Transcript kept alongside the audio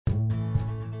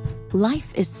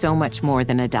Life is so much more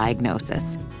than a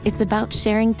diagnosis. It's about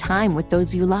sharing time with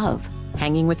those you love,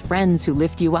 hanging with friends who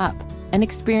lift you up, and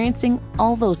experiencing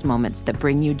all those moments that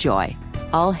bring you joy.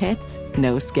 All hits,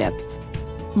 no skips.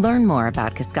 Learn more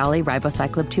about Kisqali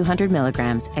Ribociclib 200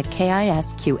 milligrams at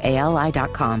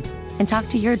KISQALI.com and talk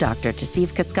to your doctor to see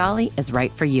if Kisqali is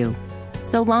right for you.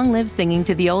 So long live singing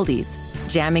to the oldies,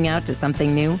 jamming out to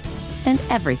something new, and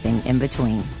everything in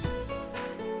between.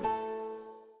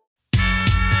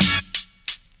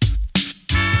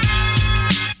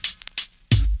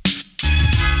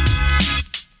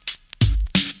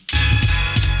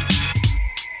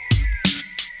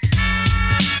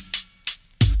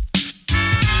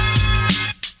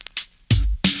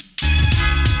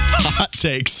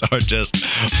 Takes are just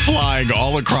flying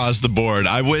all across the board.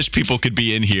 I wish people could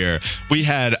be in here. We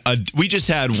just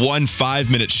had one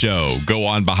 5-minute show go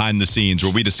on behind the scenes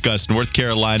where we discussed North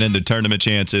Carolina and the tournament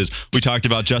chances. We talked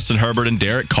about Justin Herbert and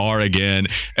Derek Carr again,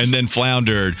 and then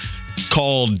Floundered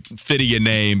called Fitty a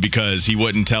name because he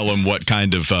wouldn't tell him what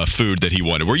kind of food that he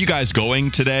wanted. Were you guys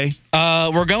going today?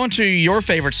 We're going to your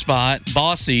favorite spot,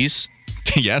 Bossy's.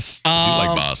 Yes, I do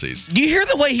like Bossy's. Do you hear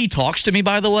the way he talks to me,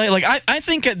 by the way? Like, I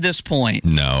think at this point...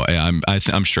 No,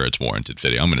 I'm sure it's warranted,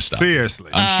 Fitty. I'm going to stop. Seriously.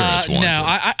 I'm sure it's warranted. No,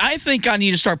 I think I need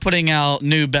to start putting out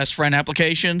new best friend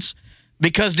applications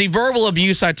because the verbal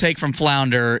abuse I take from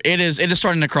Flounder, it is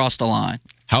starting to cross the line.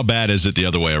 How bad is it the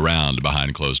other way around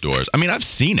behind closed doors? I mean, I've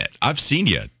seen it. I've seen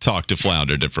you talk to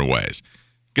Flounder different ways.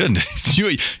 Goodness,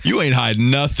 you ain't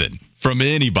hiding nothing from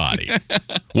anybody.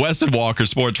 Wes and Walker,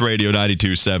 Sports Radio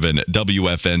 92.7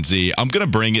 WFNZ. I'm going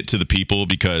to bring it to the people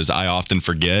because I often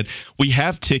forget. We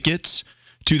have tickets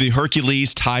to the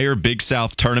Hercules Tire Big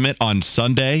South Tournament on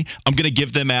Sunday. I'm going to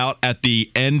give them out at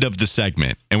the end of the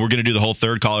segment, and we're going to do the whole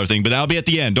third caller thing, but that'll be at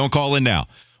the end. Don't call in now.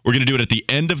 We're going to do it at the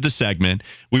end of the segment.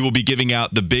 We will be giving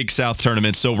out the Big South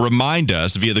Tournament, so remind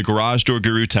us via the Garage Door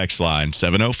Guru text line,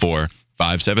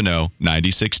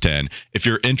 704-570-9610. If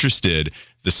you're interested,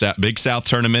 the Big South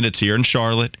Tournament, it's here in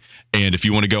Charlotte. And if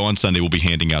you want to go on Sunday, we'll be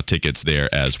handing out tickets there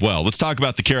as well. Let's talk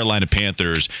about the Carolina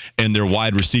Panthers and their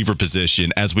wide receiver position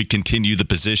as we continue the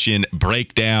position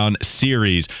breakdown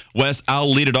series. Wes,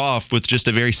 I'll lead it off with just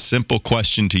a very simple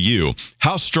question to you.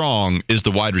 How strong is the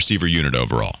wide receiver unit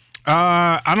overall?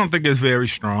 I don't think it's very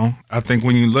strong. I think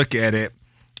when you look at it,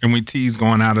 and we tease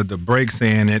going out of the break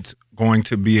saying it's going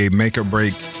to be a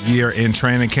make-or-break year in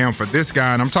training camp for this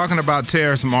guy, and I'm talking about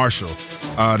Terrace Marshall.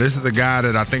 This is a guy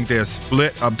that I think there's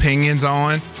split opinions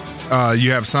on.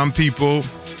 You have some people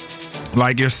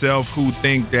like yourself who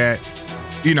think that,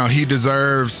 he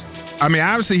deserves – I mean,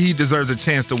 obviously he deserves a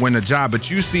chance to win the job,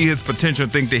 but you see his potential,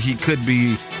 think that he could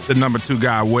be the number 2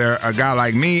 guy, where a guy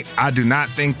like me, I do not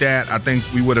think that. I think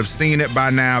we would have seen it by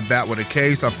now if that were the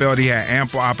case. I felt he had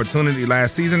ample opportunity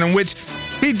last season in which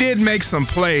he did make some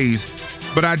plays,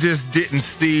 but I just didn't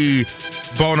see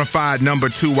bona fide number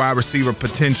 2 wide receiver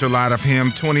potential out of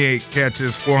him. 28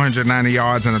 catches, 490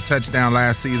 yards, and a touchdown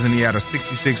last season. He had a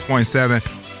 66.7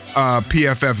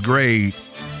 PFF grade.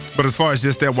 But as far as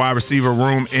just that wide receiver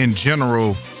room in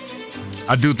general,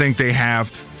 I do think they have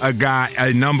a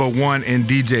number 1 in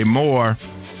DJ Moore.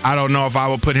 I don't know if I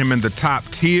would put him in the top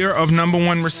tier of number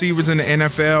 1 receivers in the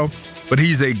NFL, but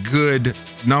he's a good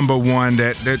number 1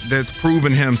 that's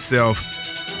proven himself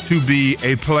to be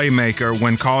a playmaker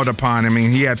when called upon. I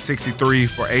mean, he had 63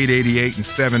 for 888 and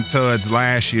 7 tuds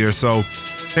last year. So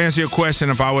to answer your question,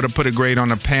 if I were to put a grade on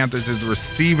the Panthers'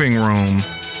 receiving room,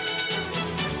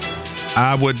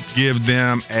 I would give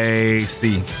them a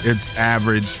C. It's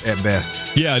average at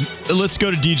best. Yeah, let's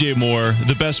go to DJ Moore,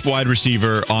 the best wide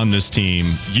receiver on this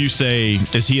team. You say,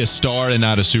 is he a star and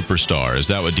not a superstar? Is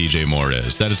that what DJ Moore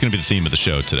is? That is going to be the theme of the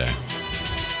show today.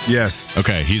 Yes.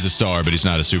 Okay, he's a star, but he's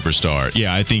not a superstar.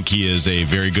 Yeah, I think he is a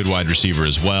very good wide receiver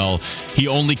as well. He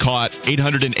only caught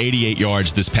 888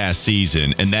 yards this past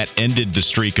season, and that ended the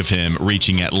streak of him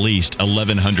reaching at least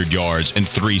 1,100 yards in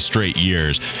 3 straight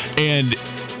years. And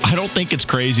I don't think it's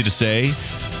crazy to say,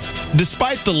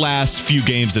 despite the last few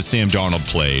games that Sam Darnold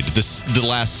played, the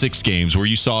last 6 games where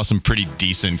you saw some pretty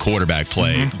decent quarterback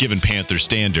play, given Panther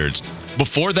standards,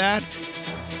 before that,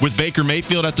 with Baker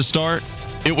Mayfield at the start,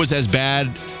 it was as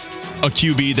bad a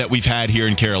QB that we've had here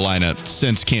in Carolina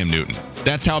since Cam Newton.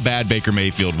 That's how bad Baker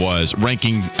Mayfield was,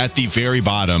 ranking at the very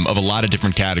bottom of a lot of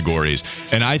different categories.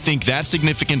 And I think that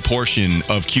significant portion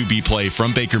of QB play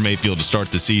from Baker Mayfield to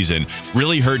start the season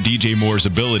really hurt DJ Moore's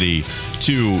ability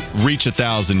to reach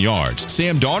 1,000 yards.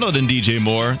 Sam Darnold and DJ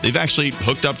Moore, they've actually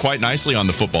hooked up quite nicely on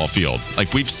the football field.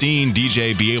 Like, we've seen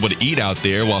DJ be able to eat out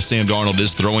there while Sam Darnold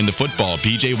is throwing the football.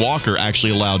 PJ Walker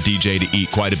actually allowed DJ to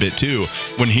eat quite a bit too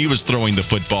when he was throwing the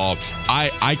football.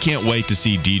 I can't wait to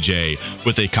see DJ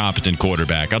with a competent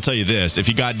quarterback. I'll tell you this, if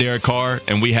he got Derek Carr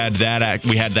and we had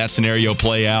that scenario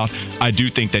play out, I do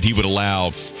think that he would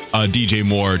allow DJ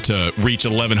Moore to reach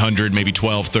 1,100, maybe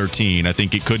 12, 13. I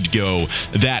think it could go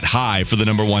that high for the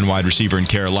number one wide receiver in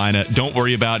Carolina. Don't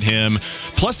worry about him.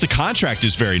 Plus, the contract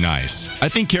is very nice. I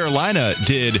think Carolina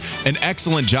did an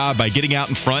excellent job by getting out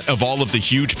in front of all of the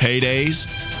huge paydays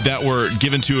that were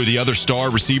given to the other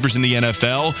star receivers in the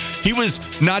NFL. He was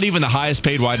not even the highest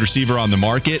paid wide receiver on the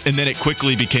market, and then it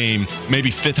quickly became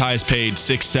maybe fifth highest paid,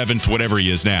 sixth, seventh, whatever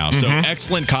he is now. So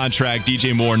excellent contract.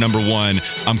 DJ Moore, number one.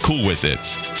 I'm cool with it.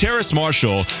 Terrace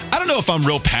Marshall, I don't know if I'm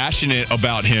real passionate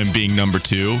about him being number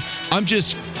two.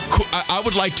 I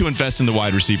would like to invest in the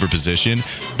wide receiver position,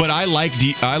 but I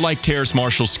like Terrace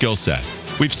Marshall's skill set.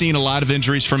 We've seen a lot of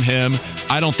injuries from him.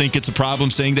 I don't think it's a problem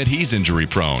saying that he's injury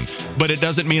prone, but it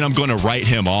doesn't mean I'm going to write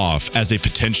him off as a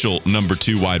potential number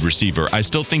two wide receiver. I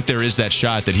still think there is that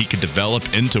shot that he could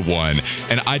develop into one,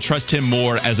 and I trust him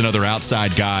more as another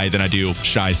outside guy than I do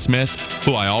Shi Smith,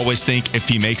 who I always think if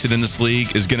he makes it in this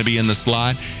league is going to be in the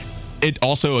slot. It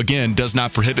also, again, does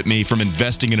not prohibit me from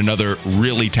investing in another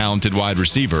really talented wide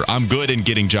receiver. I'm good in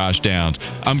getting Josh Downs.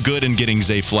 I'm good in getting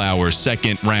Zay Flowers,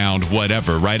 second round,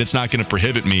 whatever, right? It's not going to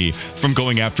prohibit me from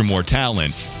going after more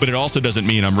talent, but it also doesn't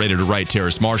mean I'm ready to write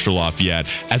Terrace Marshall off yet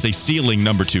as a ceiling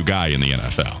number two guy in the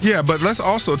NFL. Yeah, but let's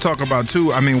also talk about,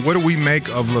 too, I mean, what do we make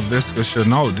of Laviska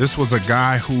Shenault? This was a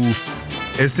guy who,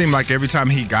 it seemed like every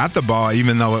time he got the ball,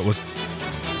 even though it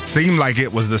seemed like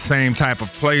it was the same type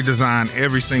of play design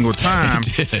every single time.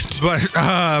 It did. But,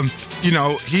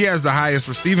 he has the highest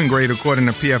receiving grade according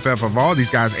to PFF of all these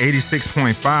guys,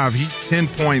 86.5. He's 10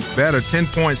 points better, 10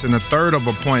 points and a third of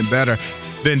a point better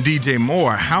than DJ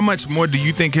Moore. How much more do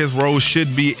you think his role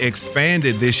should be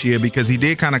expanded this year? Because he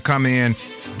did kind of come in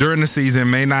during the season,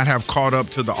 may not have caught up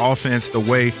to the offense the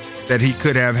way that he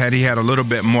could have had he had a little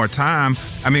bit more time.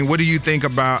 I mean, what do you think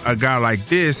about a guy like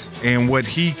this and what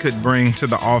he could bring to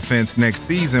the offense next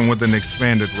season with an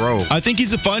expanded role? I think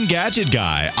he's a fun gadget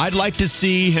guy. I'd like to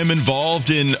see him involved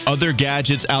in other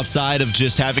gadgets outside of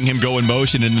just having him go in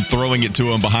motion and then throwing it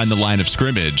to him behind the line of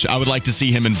scrimmage. I would like to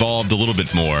see him involved a little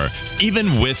bit more,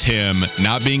 even with him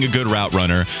not being a good route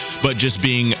runner, but just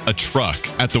being a truck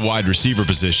at the wide receiver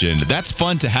position. That's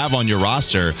fun to have on your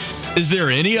roster. Is there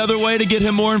any other way to get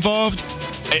him more involved?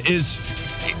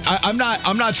 I'm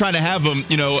not trying to have him,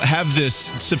 have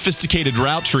this sophisticated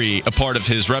route tree a part of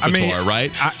his repertoire,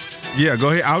 right? Yeah, go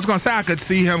ahead. I was going to say I could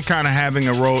see him kind of having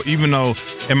a role, even though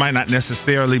it might not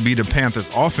necessarily be the Panthers'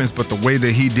 offense, but the way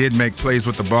that he did make plays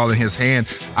with the ball in his hand,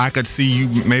 I could see you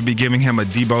maybe giving him a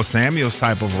Deebo Samuels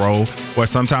type of role, where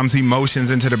sometimes he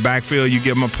motions into the backfield, you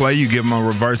give him a play, you give him a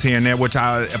reverse here and there, which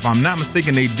if I'm not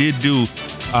mistaken, they did do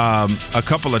a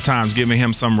couple of times, giving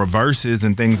him some reverses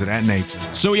and things of that nature.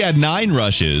 So he had 9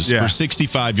 rushes for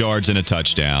 65 yards and a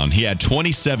touchdown. He had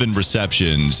 27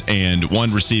 receptions and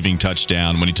 1 receiving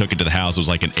touchdown. When he took it to the house, it was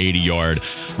like an 80-yard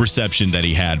reception that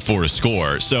he had for a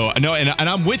score. So, no, and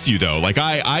I'm with you, though. Like,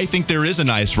 I think there is a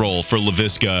nice role for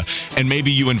Laviska, and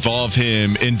maybe you involve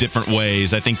him in different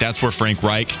ways. I think that's where Frank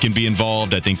Reich can be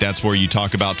involved. I think that's where you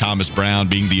talk about Thomas Brown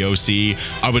being the OC.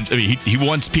 He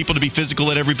wants people to be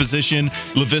physical at every position.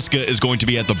 Laviska is going to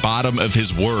be at the bottom of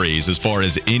his worries as far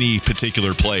as any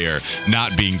particular player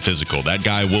not being physical. That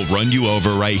guy will run you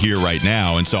over right here, right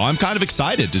now. And so I'm kind of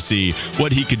excited to see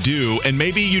what he could do. And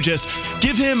maybe you just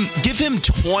give him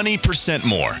 20%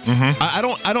 more. I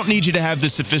don't need you to have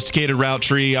this sophisticated route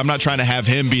tree. I'm not trying to have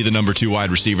him be the number 2 wide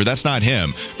receiver. That's not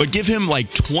him. But give him like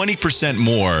 20%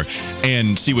 more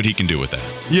and see what he can do with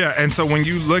that. Yeah, and so when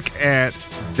you look at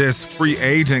this free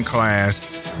agent class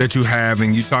that you have,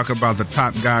 and you talk about the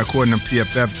top guy according to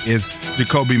PFF is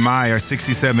Jacoby Meyer,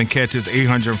 67 catches,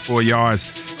 804 yards,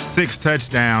 6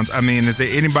 touchdowns. I mean, is there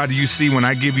anybody you see when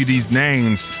I give you these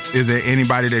names? Is there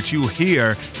anybody that you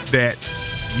hear that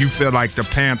you feel like the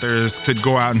Panthers could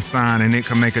go out and sign and it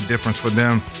can make a difference for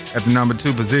them at the number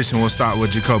 2 position? We'll start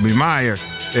with Jacoby Meyer.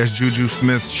 There's Juju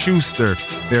Smith-Schuster.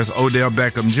 There's Odell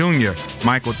Beckham Jr.,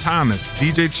 Michael Thomas,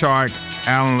 DJ Chark,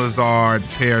 Alan Lazard,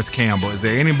 Paris Campbell. Is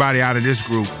there anybody out of this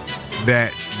group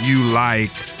that you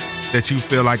like, that you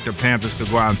feel like the Panthers could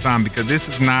go out and sign? Because this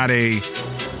is not a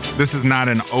this is not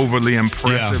an overly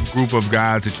impressive group of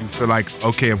guys that you feel like,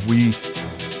 okay, if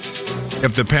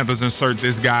the Panthers insert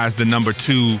this guy as the number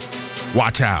 2,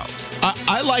 watch out.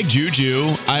 I like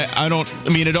Juju. I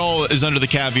mean, it all is under the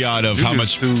caveat of Juju's how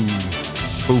much. Too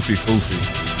foofy.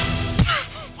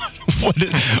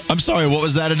 I'm sorry, what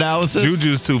was that analysis?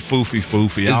 Juju's too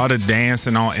foofy. All the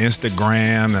dancing on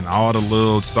Instagram and all the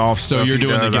little soft stuff. So you're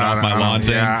doing the get off my lawn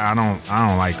thing? Yeah, I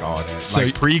don't like all that. So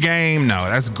like pregame, no,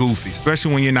 that's goofy.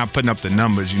 Especially when you're not putting up the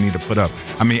numbers you need to put up.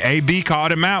 I mean, AB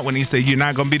called him out when he said, you're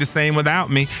not going to be the same without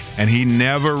me. And he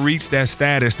never reached that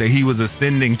status that he was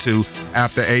ascending to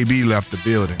after AB left the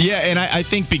building. Yeah, and I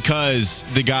think because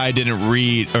the guy didn't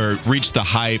reach the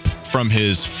hype from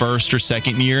his first or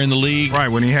second year in the league. Right,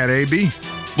 when he had AB.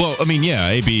 Well, I mean, yeah,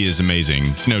 AB is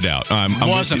amazing, no doubt.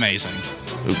 Was amazing.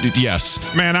 Yes.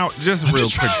 Man, just real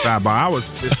quick sidebar.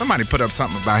 Somebody put up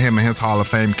something about him and his Hall of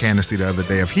Fame candidacy the other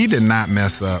day. If he did not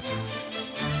mess up,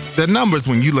 the numbers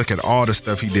when you look at all the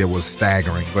stuff he did was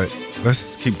staggering. But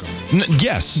let's keep going.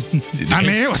 Yes. I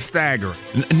mean, it was staggering.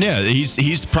 Yeah,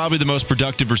 he's probably the most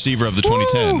productive receiver of the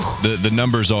 2010s. The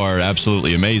numbers are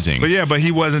absolutely amazing. But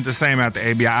he wasn't the same after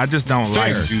AB. I just don't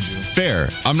like Juju. Fair.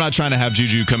 I'm not trying to have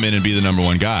Juju come in and be the number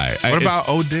 1 guy. What about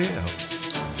Odell?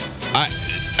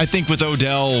 I think with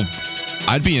Odell,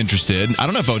 I'd be interested. I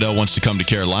don't know if Odell wants to come to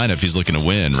Carolina if he's looking to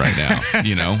win right now.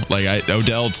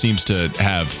 Odell seems to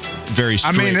have very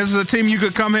strict. I mean, this is a team you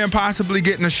could come here and possibly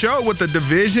get in a show with the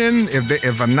division.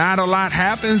 If not a lot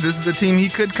happens, this is the team he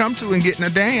could come to and get in a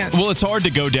dance. Well, it's hard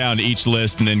to go down to each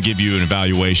list and then give you an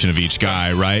evaluation of each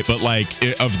guy, right? But,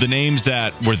 of the names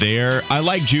that were there, I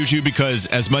like Juju because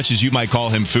as much as you might call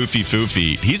him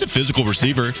foofy, he's a physical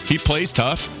receiver. He plays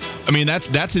tough. I mean,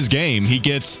 that's his game. He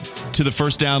gets to the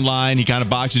first down line. He kind of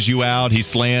boxes you out. He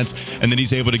slants, and then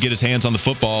he's able to get his hands on the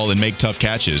football and make tough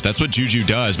catches. That's what Juju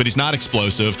does, but he's not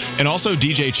explosive. And also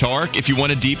DJ Chark, if you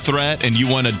want a deep threat and you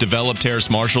want to develop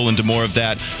Terrace Marshall into more of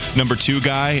that number 2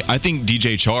 guy, I think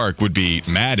DJ Chark would be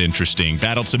mad interesting.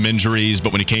 Battled some injuries,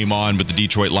 but when he came on with the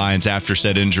Detroit Lions after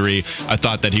said injury, I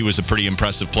thought that he was a pretty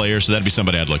impressive player, so that'd be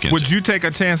somebody I'd look into. Would you take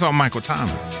a chance on Michael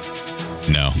Thomas?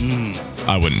 No,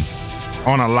 I wouldn't.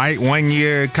 On a light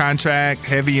 1-year contract,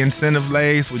 heavy incentive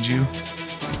lace, would you?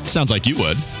 Sounds like you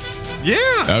would.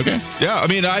 Yeah. Okay. Yeah. I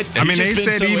mean, they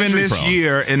said even this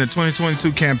year in the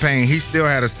 2022 campaign, he still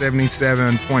had a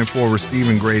 77.4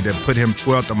 receiving grade that put him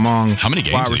 12th among how many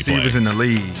games wide did he play? receivers in the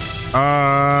league.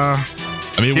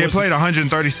 He played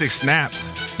 136 snaps.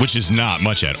 Which is not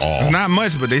much at all. It's not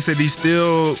much, but they said he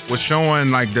still was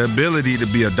showing the ability to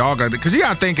be a dog. Because you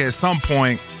got to think at some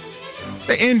point,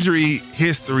 the injury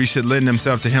history should lend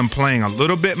himself to him playing a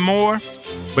little bit more.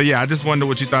 But, yeah, I just wonder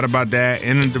what you thought about that.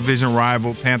 In a division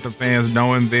rival, Panther fans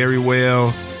knowing very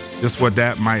well just what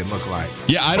that might look like.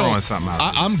 Yeah,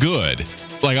 I'm good.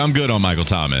 I'm good on Michael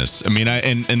Thomas. I mean,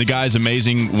 and the guy's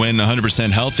amazing when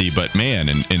 100% healthy. But, man,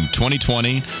 in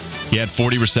 2020, he had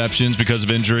 40 receptions because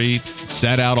of injury,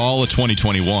 sat out all of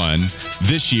 2021.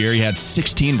 This year, he had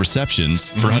 16 receptions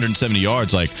for 170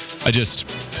 yards.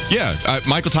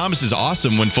 Michael Thomas is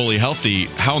awesome when fully healthy.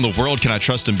 How in the world can I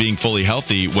trust him being fully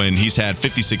healthy when he's had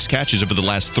 56 catches over the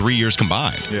last 3 years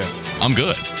combined? Yeah. I'm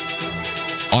good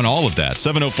on all of that.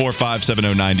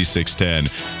 704-570-9610.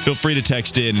 Feel free to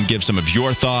text in and give some of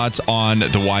your thoughts on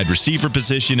the wide receiver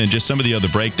position and just some of the other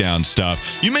breakdown stuff.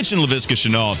 You mentioned Laviska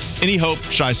Shenault. Any hope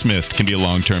Shi Smith can be a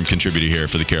long-term contributor here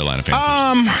for the Carolina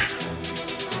Panthers?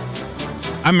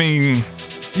 I mean,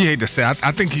 you hate to say,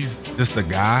 I think he's just a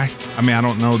guy. I mean, I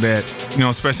don't know that,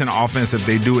 especially in the offense, if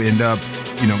they do end up,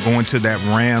 going to that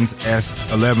Rams-esque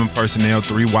 11 personnel,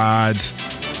 3 wides,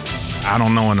 I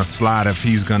don't know in a slot if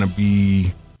he's going to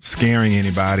be scaring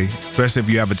anybody, especially if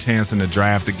you have a chance in the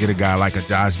draft to get a guy like a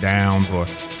Josh Downs or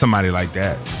somebody like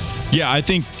that. Yeah, I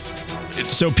think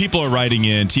so. People are writing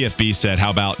in. TFB said, how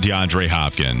about DeAndre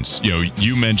Hopkins?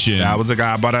 You mentioned that was a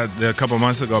guy I bought a couple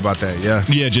months ago about that.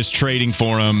 Yeah, just trading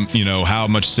for him. How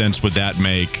much sense would that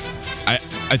make?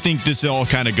 I think this all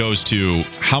kind of goes to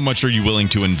how much are you willing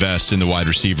to invest in the wide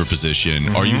receiver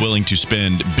position? Are you willing to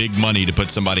spend big money to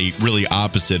put somebody really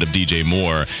opposite of DJ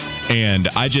Moore? And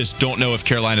I just don't know if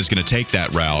Carolina's going to take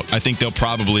that route. I think they'll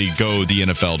probably go the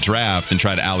NFL draft and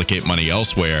try to allocate money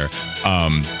elsewhere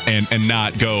and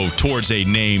not go towards a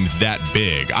name that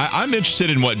big. I'm interested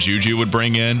in what Juju would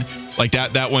bring in.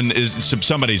 That one is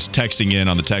somebody's texting in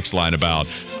on the text line about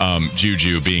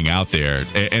Juju being out there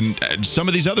and some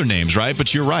of these other names, right?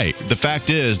 But you're right. The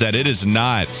fact is that it is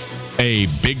not a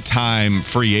big-time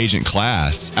free agent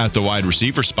class at the wide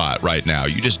receiver spot right now.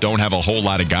 You just don't have a whole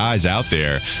lot of guys out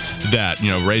there that,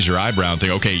 raise your eyebrow and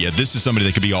think, okay, yeah, this is somebody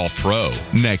that could be all pro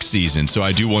next season. So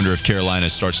I do wonder if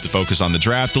Carolina starts to focus on the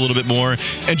draft a little bit more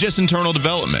and just internal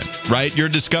development, right? You're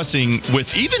discussing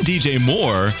with even DJ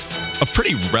Moore, a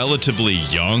pretty relatively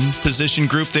young position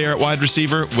group there at wide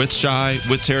receiver with Shai,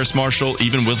 with Terrace Marshall,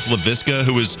 even with LaVisca,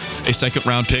 who was a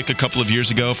second-round pick a couple of years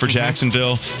ago for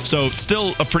Jacksonville. So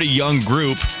still a pretty young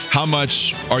group. How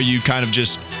much are you kind of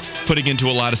just putting into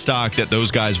a lot of stock that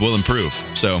those guys will improve?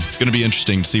 So going to be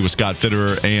interesting to see with Scott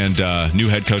Fitterer and new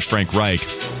head coach Frank Reich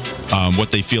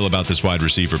what they feel about this wide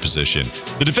receiver position.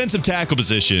 The defensive tackle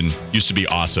position used to be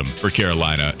awesome for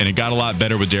Carolina, and it got a lot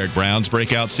better with Derek Brown's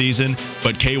breakout season.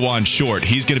 But K'Wan Short,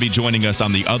 he's going to be joining us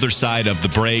on the other side of the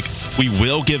break. We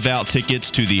will give out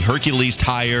tickets to the Hercules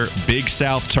Tire Big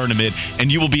South Tournament,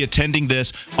 and you will be attending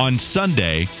this on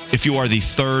Sunday if you are the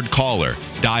third caller.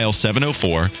 Dial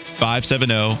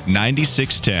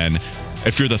 704-570-9610.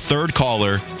 If you're the third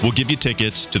caller, we'll give you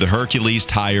tickets to the Hercules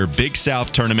Tire Big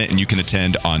South Tournament, and you can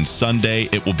attend on Sunday.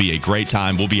 It will be a great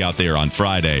time. We'll be out there on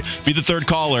Friday. Be the third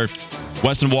caller.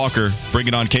 Wes and Walker, bring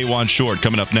it on. K'Wan Short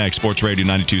coming up next. Sports Radio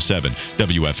 92.7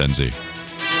 WFNZ.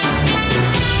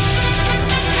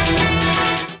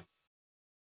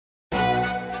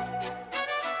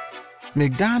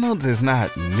 McDonald's is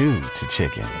not new to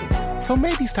chicken. So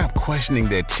maybe stop questioning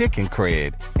their chicken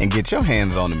cred and get your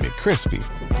hands on the McCrispy.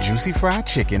 Juicy fried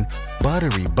chicken,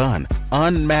 buttery bun,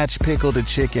 unmatched pickle to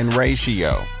chicken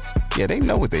ratio. Yeah, they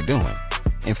know what they're doing.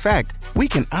 In fact, we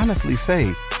can honestly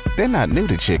say they're not new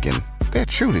to chicken. They're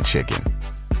true to chicken.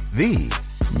 The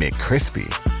McCrispy.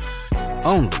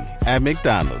 Only at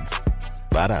McDonald's.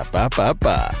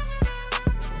 Ba-da-ba-ba-ba.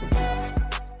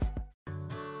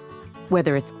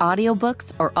 Whether it's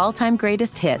audiobooks or all-time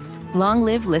greatest hits, long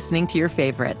live listening to your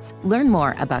favorites. Learn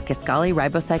more about Kisqali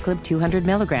Ribociclib 200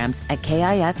 milligrams at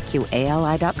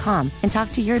KISQALI.com and talk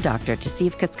to your doctor to see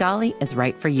if Kisqali is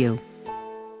right for you.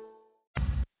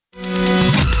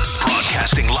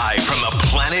 Broadcasting live from the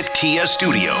Planet Kia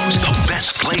Studios, the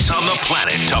best place on the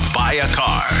planet to buy a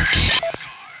car.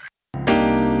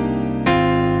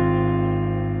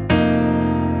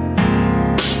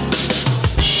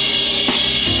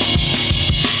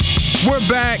 We're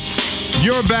back.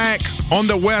 You're back on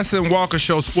the Wes and Walker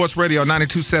Show, Sports Radio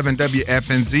 92.7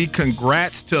 WFNZ.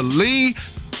 Congrats to Lee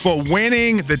for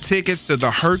winning the tickets to the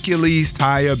Hercules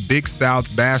Tire Big South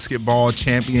Basketball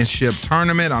Championship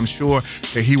Tournament. I'm sure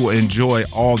that he will enjoy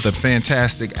all the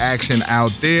fantastic action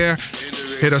out there.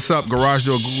 Hit us up, Garage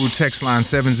Door Guru text line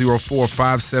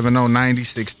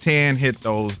 704-570-9610. Hit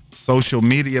those social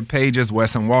media pages,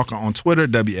 Wes and Walker on Twitter,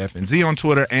 WFNZ on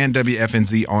Twitter, and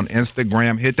WFNZ on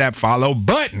Instagram. Hit that follow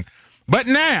button. But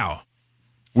now,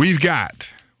 we've got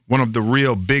one of the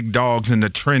real big dogs in the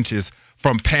trenches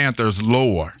from Panthers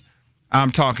lore.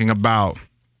 I'm talking about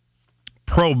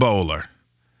Pro Bowler,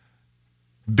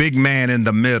 big man in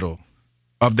the middle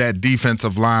of that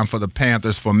defensive line for the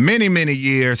Panthers for many, many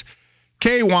years.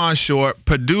 K'Wan Short,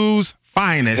 Purdue's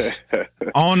finest,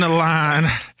 on the line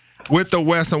with the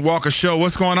Wes and Walker Show.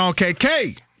 What's going on,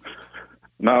 KK?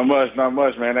 Not much, man.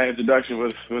 That introduction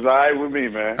was all right with me,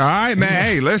 man. All right, man.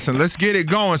 Hey, listen, let's get it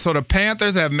going. So the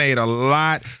Panthers have made a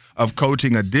lot of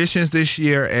coaching additions this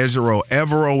year. Ejiro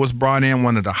Evero was brought in,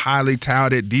 one of the highly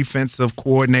touted defensive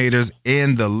coordinators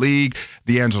in the league.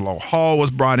 D'Angelo Hall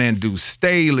was brought in, Deuce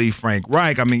Staley, Frank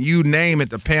Reich. I mean, you name it,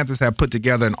 the Panthers have put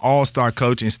together an all-star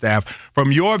coaching staff. From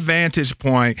your vantage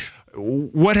point,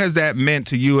 what has that meant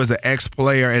to you as an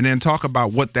ex-player? And then talk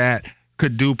about what that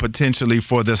could do potentially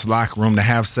for this locker room to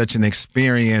have such an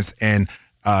experienced and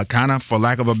kind of, for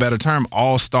lack of a better term,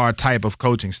 all-star type of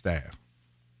coaching staff.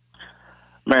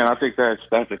 Man, I think that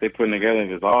stuff that they're putting together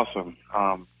is awesome.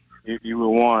 You would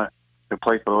want to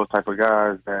play for those type of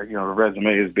guys that, the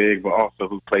resume is big, but also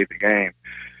who played the game.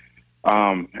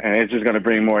 And it's just going to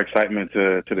bring more excitement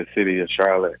to the city of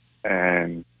Charlotte.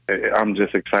 And I'm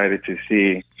just excited to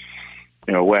see,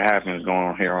 what happens going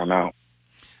on here on out.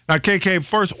 Now, KK,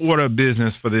 first order of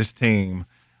business for this team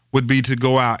would be to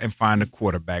go out and find a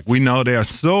quarterback. We know there are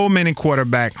so many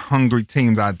quarterback-hungry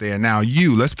teams out there. Now,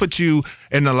 let's put you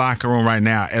in the locker room right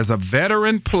now. As a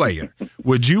veteran player,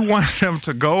 would you want them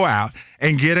to go out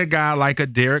and get a guy like a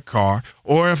Derek Carr?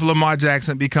 Or if Lamar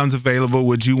Jackson becomes available,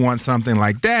 would you want something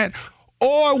like that?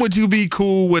 Or would you be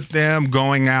cool with them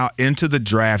going out into the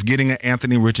draft, getting an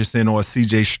Anthony Richardson or a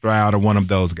C.J. Stroud or one of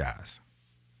those guys?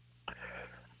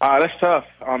 That's tough.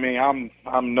 I mean,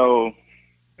 I'm no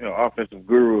offensive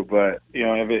guru, but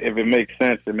if it makes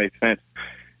sense, it makes sense.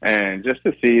 And just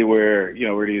to see where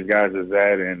these guys is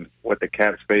at and what the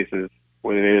cap space is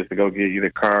what it is to go get either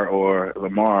Carr or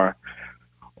Lamar,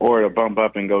 or to bump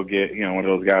up and go get, one of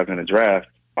those guys in the draft.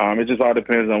 It just all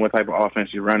depends on what type of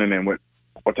offense you're running and what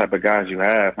type of guys you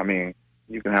have. I mean,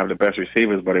 you can have the best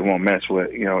receivers, but it won't match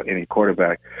with, any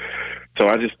quarterback. So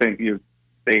I just think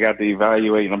they got to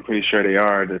evaluate, and I'm pretty sure they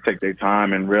are, to take their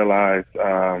time and realize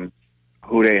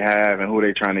who they have and who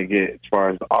they're trying to get as far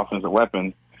as the offensive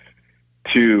weapons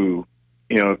to,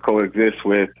 coexist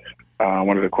with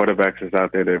one of the quarterbacks that's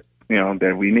out there that,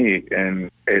 that we need. And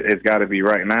it's got to be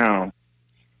right now.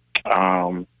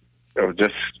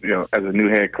 Just, as a new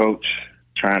head coach,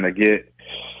 trying to get,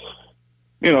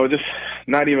 just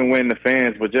not even win the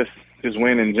fans, but just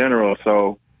win in general.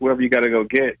 So whoever you got to go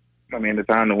get, I mean, the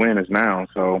time to win is now.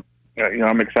 So,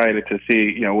 I'm excited to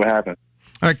see, what happens.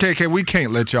 All right, KK, we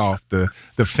can't let you off the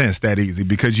fence that easy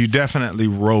because you definitely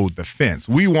rode the fence.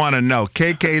 We want to know,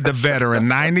 KK the veteran,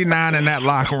 99 in that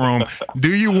locker room, do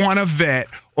you want a vet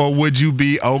or would you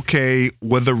be okay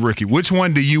with a rookie? Which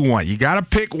one do you want? You got to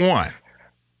pick one.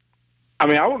 I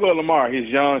mean, I would go Lamar. He's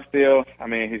young still. I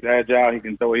mean, he's agile. He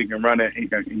can throw it. He can run it. He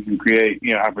can create,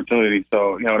 opportunities.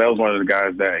 So, that was one of the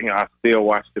guys that, I still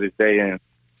watch to this day and,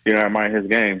 I admire his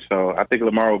game. So I think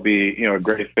Lamar will be, a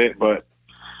great fit. But,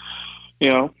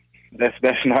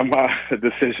 that's not my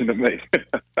decision to make.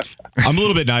 I'm a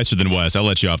little bit nicer than Wes. I'll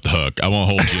let you off the hook. I won't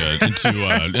hold you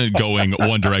into going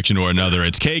one direction or another.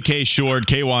 It's KK Short,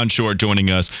 K1 Short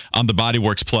joining us on the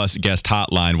Bodyworks Plus guest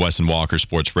hotline, Wes and Walker,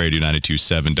 Sports Radio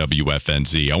 92.7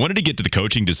 WFNZ. I wanted to get to the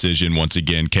coaching decision once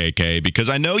again, KK, because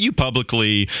I know you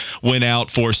publicly went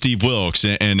out for Steve Wilks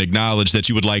and acknowledged that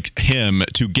you would like him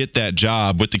to get that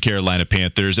job with the Carolina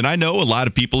Panthers. And I know a lot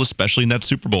of people, especially in that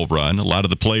Super Bowl run, a lot of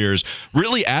the players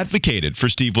really advocated for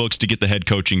Steve Wilks to get the head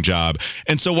coaching job.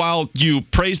 And so while you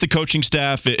praise the coaching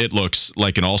staff, it looks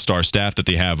like an all-star staff that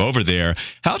they have over there.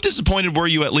 How disappointed were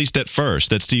you, at least at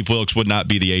first, that Steve Wilks would not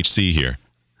be the HC here?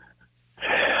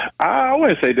 I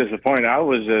wouldn't say disappointed. I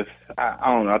was just,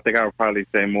 I don't know. I think I would probably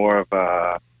say more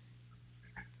of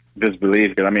disbelief,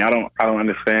 because I mean, I don't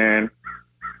understand.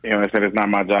 I said it's not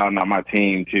my job, not my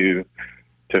team to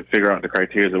figure out the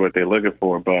criteria of what they're looking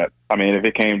for. But I mean, if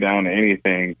it came down to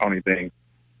anything, only thing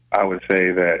I would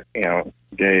say that,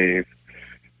 gave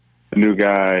the new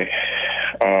guy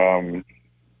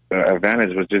the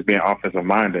advantage was just being offensive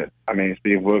minded. I mean,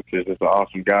 Steve Wilks is just an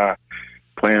awesome guy,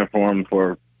 playing for him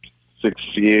for 6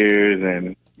 years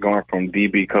and going from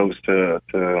DB coach to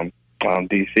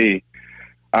DC.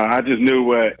 I just knew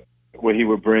what he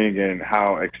would bring and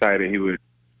how excited he would,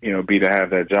 be to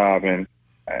have that job. And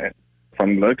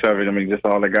from the looks of it, I mean, just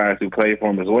all the guys who played for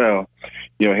him as well,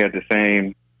 he had the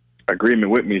same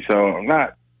agreement with me. So I'm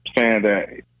not saying that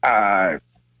I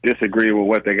disagree with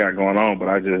what they got going on, but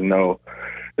I just know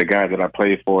the guys that I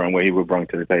played for and what he would bring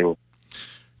to the table.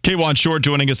 K1 Short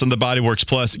joining us on the Bodyworks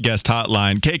Plus guest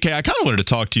hotline. KK, I kind of wanted to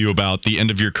talk to you about the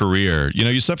end of your career.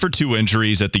 You suffered 2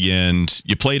 injuries at the end.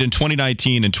 You played in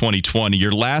 2019 and 2020.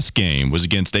 Your last game was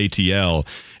against ATL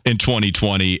in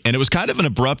 2020, and it was kind of an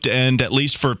abrupt end, at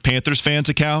least for Panthers fans'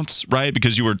 accounts, right?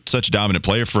 Because you were such a dominant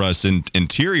player for us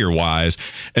interior-wise.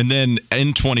 And then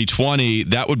in 2020,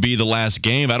 that would be the last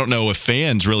game. I don't know if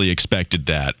fans really expected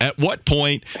that. At what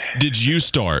point did you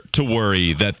start to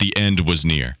worry that the end was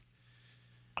near?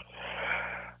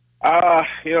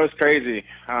 It's crazy.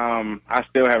 I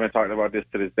still haven't talked about this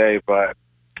to this day, but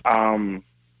I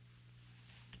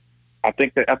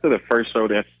think that after the first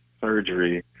shoulder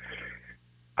surgery,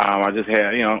 I just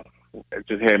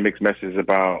had mixed messages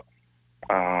about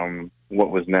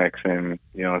what was next and,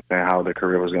 how the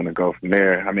career was going to go from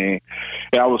there. I mean,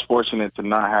 I was fortunate to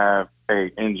not have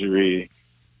a injury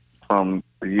from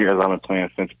the years I've been playing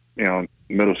since,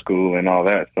 middle school and all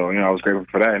that. So, I was grateful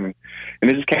for that. And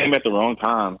it just came at the wrong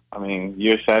time. I mean,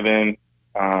 year 7,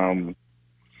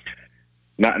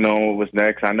 not knowing what was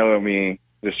next. I know,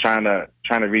 just trying to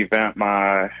revamp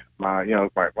my not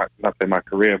say my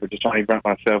career, but just trying to revamp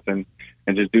myself and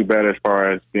just do better as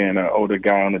far as being an older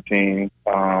guy on the team,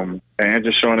 and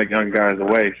just showing the young guys the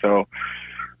way. So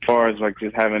as far as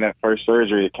just having that first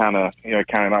surgery, it kind of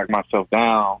knocked myself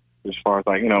down as far as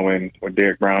when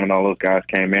Derek Brown and all those guys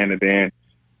came in, and then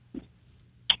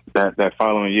that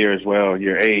following year as well,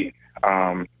 year 8,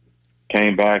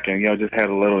 came back and just had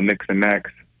a little nicks and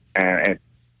necks and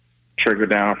trigger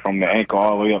down from the ankle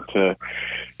all the way up to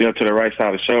to the right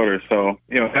side of the shoulder. So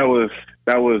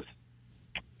that was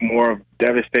more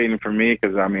devastating for me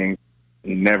because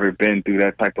never been through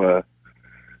that type of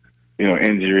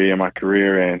injury in my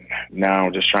career, and now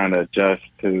I'm just trying to adjust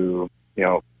to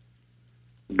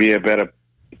be a better,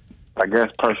 I guess,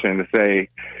 person to say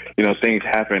things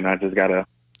happen. I just gotta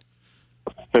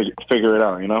figure it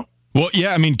out. Well,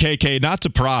 yeah, I mean, KK, not to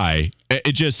pry,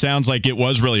 it just sounds like it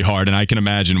was really hard, and I can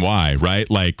imagine why, right?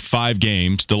 Like 5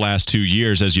 games the last 2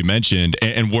 years, as you mentioned,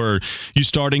 and were you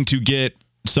starting to get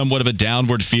somewhat of a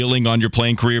downward feeling on your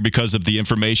playing career because of the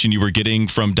information you were getting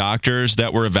from doctors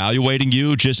that were evaluating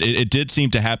you? Just it did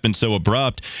seem to happen so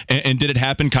abrupt, and did it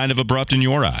happen kind of abrupt in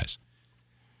your eyes?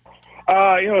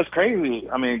 It's crazy.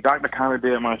 I mean, Dr. Connor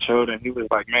did my shoulder, and he was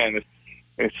like, man,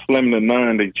 it's slim to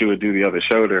none that you would do the other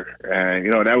shoulder.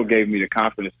 And, that would gave me the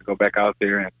confidence to go back out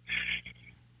there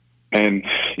and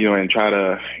try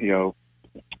to,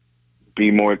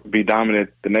 be dominant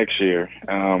the next year.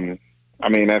 I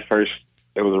mean, at first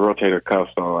it was a rotator cuff,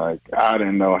 so like I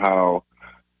didn't know how.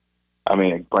 I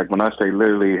mean, like when I say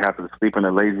literally have to sleep in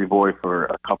a lazy boy for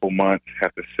a couple months,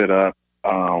 have to sit up,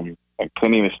 I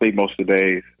couldn't even sleep most of the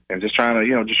days, and just trying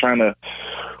to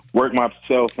work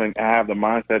myself and have the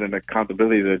mindset and the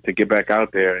accountability to get back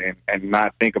out there and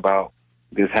not think about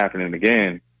this happening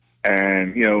again.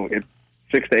 And, it's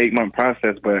 6 to 8 month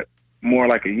process, but more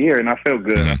like a year. And I felt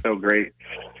good. I felt great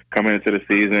coming into the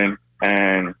season.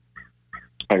 And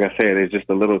like I said, it's just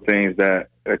the little things that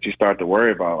you start to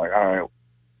worry about. Like, all right,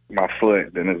 my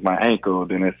foot, then it's my ankle,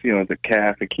 then it's, the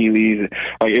calf, Achilles.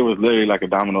 Like, it was literally like a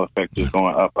domino effect just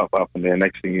going up, up, up. And then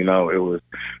next thing you know, it was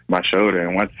my shoulder.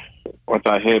 And once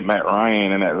I hit Matt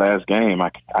Ryan in that last game,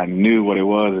 I knew what it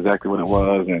was, exactly what it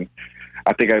was. And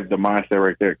I think the mindset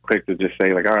right there clicked to just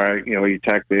say, like, all right, we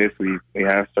attack this, we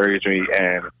have surgery,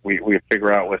 and we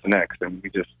figure out what's next. And we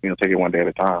just, take it one day at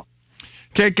a time.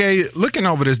 KK, looking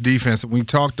over this defense, we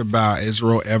talked about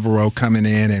Israel Evero coming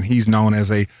in, and he's known as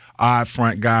a odd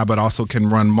front guy, but also can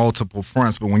run multiple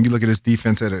fronts. But when you look at his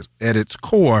defense at its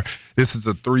core, this is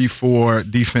a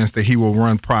 3-4 defense that he will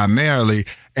run primarily.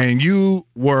 And you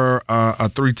were a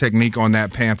 3 technique on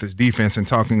that Panthers defense, and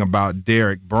talking about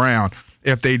Derek Brown.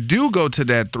 If they do go to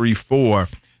that 3-4,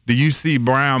 do you see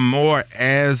Brown more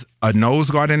as a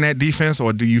nose guard in that defense,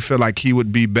 or do you feel like he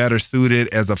would be better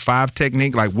suited as a 5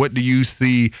 technique? Like, what do you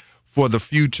see for the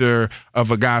future of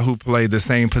a guy who played the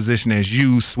same position as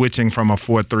you, switching from a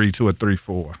 4-3 to a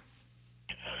 3-4?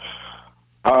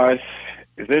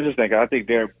 It's interesting. I think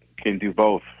Derek can do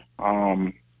both.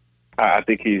 I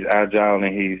think he's agile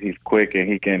and he's quick, and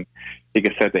he can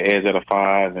set the edge at a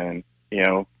 5, and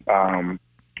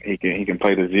he can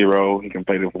play the 0, he can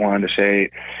play the 1, the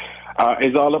shade.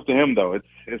 It's all up to him, though.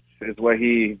 It's what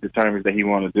he determines that he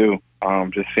want to do.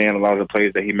 Just seeing a lot of the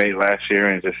plays that he made last year,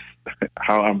 and just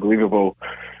how unbelievable,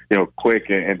 quick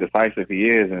and decisive he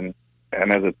is. And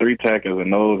as a 3 tech, as a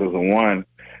nose, as a 1,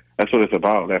 that's what it's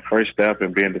about. That first step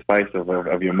and being decisive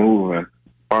of your move. And as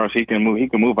far as he can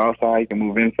move outside, he can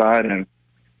move inside, and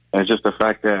it's just the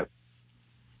fact that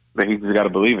he just got to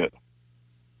believe it.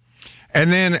 And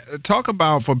then talk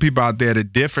about, for people out there, the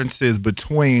differences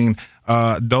between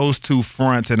those 2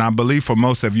 fronts. And I believe for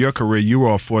most of your career, you were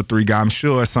a 4-3 guy. I'm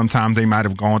sure sometimes they might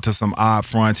have gone to some odd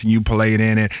fronts and you played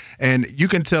in it. And you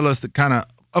can tell us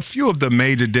a few of the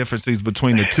major differences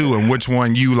between the 2 and which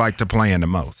one you like to play in the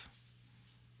most.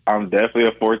 I'm definitely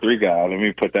a 4-3 guy. Let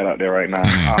me put that out there right now.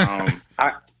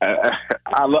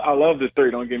 I love the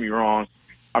 3. Don't get me wrong.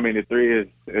 I mean, the 3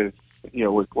 is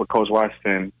what Coach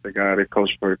Washington, the guy that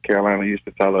coached for Carolina, used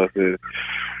to tell us is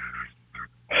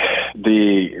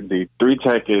the 3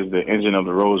 tech is the engine of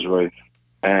the Rolls Royce.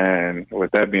 And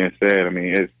with that being said, I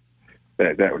mean, it's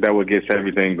that what gets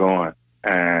everything going.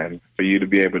 And for you to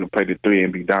be able to play the 3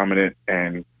 and be dominant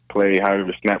and play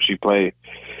however snaps you play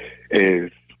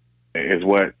is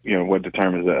what what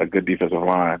determines a good defensive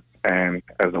line. And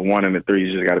as a 1 and a 3,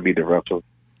 you just got to be disruptive,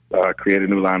 create a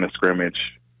new line of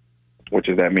scrimmage, which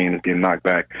is that means getting knocked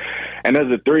back. And as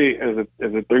a 3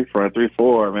 front,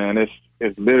 3-4, man,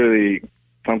 it's literally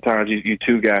sometimes you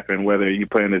 2-gapping, whether you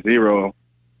play in the 0,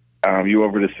 you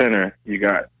over the center, you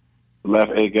got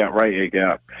left A gap, right A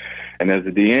gap. And as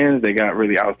the DNs, they got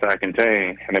really outside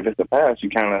contained. And if it's a pass, you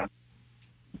kind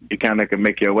of can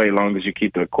make your way as long as you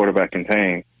keep the quarterback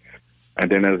contained. And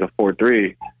then as a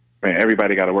 4-3, man,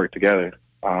 everybody got to work together.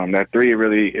 That 3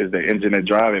 really is the engine that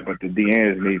drive it, but the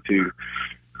DNs need to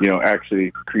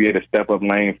actually create a step-up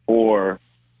lane for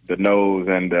the nose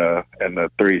and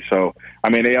the 3. So, I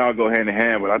mean, they all go hand in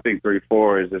hand, but I think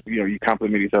 3-4 is just, you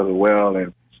complement each other well,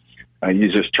 and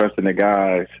you just trusting the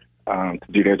guys to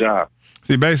do their job.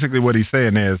 See, basically what he's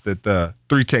saying is that the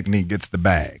 3 technique gets the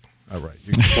bag. All right.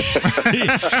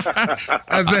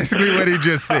 That's basically what he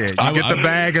just said. You get the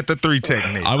bag at the 3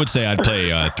 technique. I would say I'd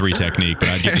play 3 technique, but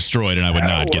I'd get destroyed and I would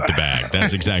not get the bag.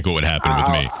 That's exactly what would happen with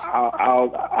me.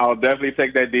 I'll definitely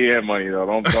take that DN money though.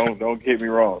 Don't get me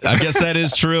wrong. I guess that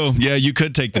is true. Yeah, you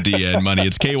could take the DN money.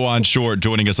 It's K-Juan Short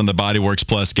joining us on the Bodyworks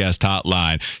Plus guest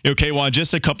hotline. K-Juan,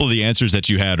 just a couple of the answers that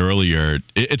you had earlier.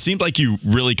 It seemed like you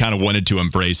really kind of wanted to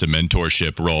embrace a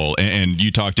mentorship role, and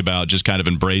you talked about just kind of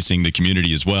embracing the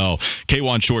community as well.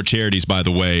 K-Juan Short Charities, by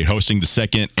the way, hosting the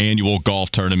second annual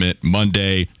golf tournament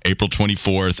Monday, April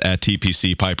 24th at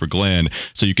TPC Piper Glen.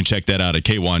 So you can check that out at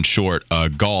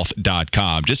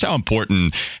k1shortgolf.com. Just how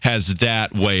important has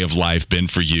that way of life been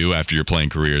for you after your playing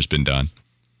career has been done?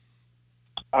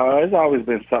 It's always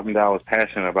been something that I was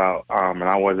passionate about, and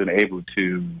I wasn't able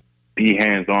to be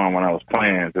hands-on when I was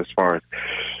playing, as far as,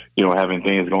 having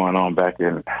things going on back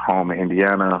in home in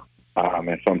Indiana,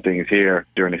 and some things here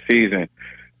during the season.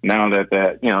 Now that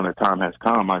the time has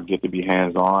come, I get to be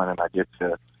hands-on, and I get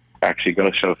to actually go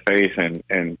show face and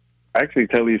actually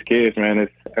tell these kids, man,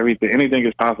 it's everything. Anything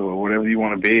is possible, whatever you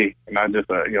want to be, not just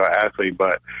an athlete,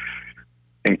 but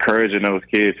encouraging those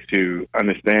kids to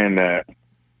understand that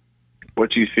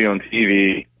what you see on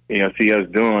TV, see us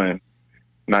doing,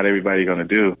 not everybody going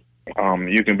to do.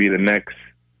 You can be the next,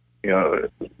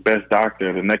 best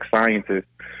doctor, the next scientist,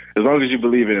 as long as you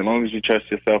believe it, as long as you trust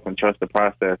yourself and trust the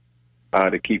process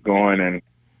to keep going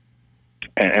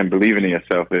and believing in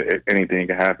yourself. Anything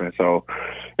can happen. So,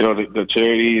 the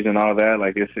charities and all that,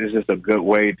 like it's just a good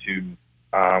way to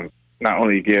not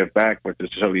only give back, but to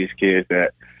show these kids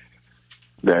that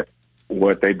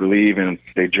what they believe and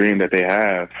they dream that they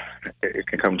have, it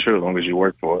can come true as long as you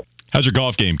work for it. How's your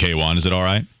golf game, K-Juan? Is it all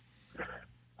right?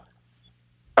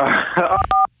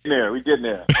 We getting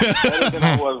there. I'm better than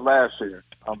I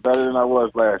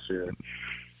was last year.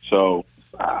 So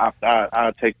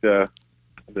I'll take the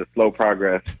slow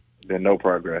progress than no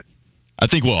progress. I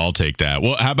think we'll all take that.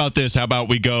 Well, how about this? How about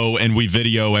we go and we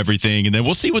video everything, and then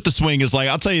we'll see what the swing is like.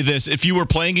 I'll tell you this. If you were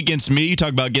playing against me,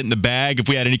 talk about getting the bag, if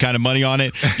we had any kind of money on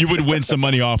it, you would win some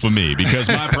money off of me because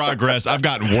my progress, I've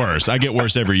gotten worse. I get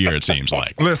worse every year, it seems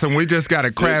like. Listen, we just got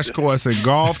a crash course in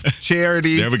golf,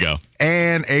 charity. There we go.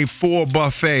 And a full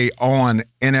buffet on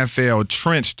NFL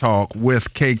Trench Talk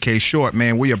with KK Short,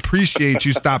 man. We appreciate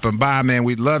you stopping by, man.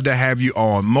 We'd love to have you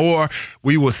on more.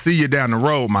 We will see you down the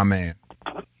road, my man.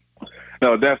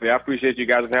 No, definitely. I appreciate you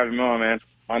guys for having me on, man.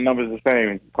 My number's the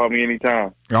same. Call me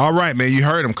anytime. All right, man. You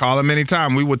heard him. Call him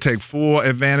anytime. We will take full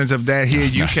advantage of that here.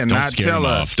 You cannot tell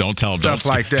us stuff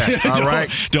like that. All right?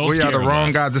 We are the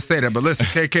wrong guys to say that. But listen,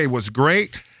 KK was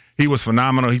great. He was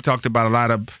phenomenal. He talked about a lot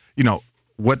of,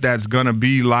 what that's going to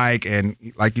be like. And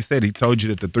like you said, he told you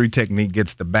that the 3 technique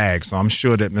gets the bag. So I'm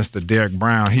sure that Mr. Derek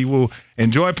Brown, he will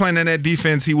enjoy playing in that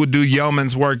defense. He will do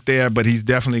yeoman's work there, but he's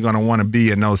definitely going to want to be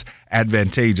in those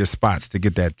advantageous spots to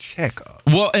get that check up.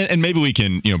 Well, and maybe we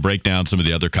can, break down some of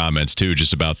the other comments too,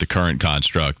 just about the current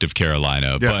construct of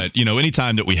Carolina. Yes. But,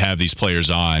 anytime that we have these players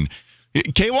on,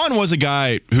 K-Juan was a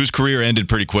guy whose career ended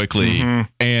pretty quickly,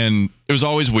 and it was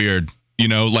always weird.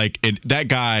 That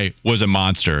guy was a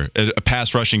monster, a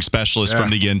pass rushing specialist from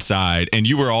the inside, and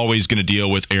you were always going to deal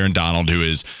with Aaron Donald, who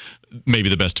is maybe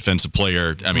the best defensive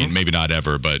player. I mean, maybe not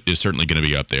ever, but is certainly going to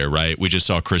be up there, right? We just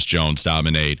saw Chris Jones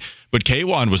dominate. But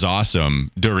K-Juan was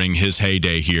awesome during his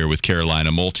heyday here with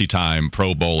Carolina, multi-time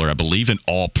Pro Bowler, I believe an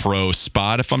all-pro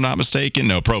spot, if I'm not mistaken.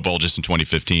 No, Pro Bowl just in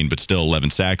 2015, but still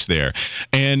 11 sacks there.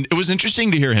 And it was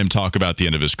interesting to hear him talk about the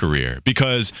end of his career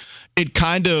because it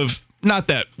kind of – not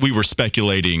that we were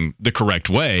speculating the correct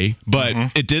way, but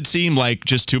it did seem like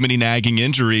just too many nagging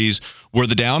injuries were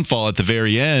the downfall at the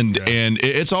very end. Yeah. And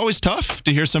it's always tough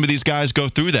to hear some of these guys go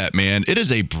through that, man. It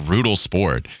is a brutal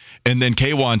sport. And then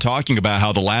K-Juan talking about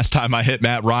how the last time I hit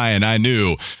Matt Ryan, I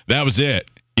knew that was it.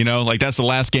 That's the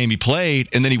last game he played,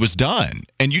 and then he was done.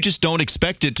 And you just don't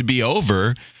expect it to be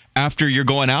over after you're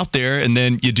going out there, and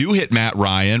then you do hit Matt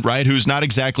Ryan, right, who's not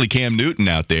exactly Cam Newton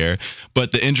out there,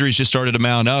 but the injuries just started to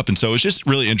mount up. And so it's just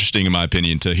really interesting, in my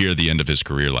opinion, to hear the end of his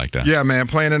career like that. Yeah, man,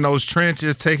 playing in those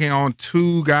trenches, taking on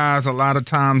 2 guys, a lot of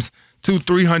times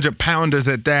 300-pounders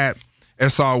at that,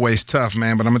 it's always tough,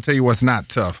 man. But I'm going to tell you what's not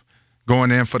tough.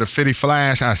 Going in for the Fitty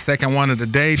Flash, our second one of the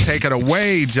day. Take it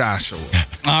away, Joshua.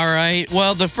 All right.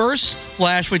 Well, the first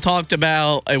flash, we talked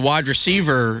about a wide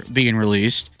receiver being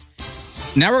released.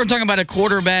 Now we're going to talk about a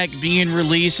quarterback being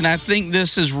released, and I think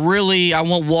this is really, I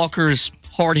want Walker's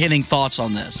hard-hitting thoughts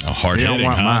on this. Hard-hitting, you don't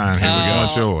want mine. Here we go.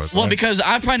 What's yours? Well, because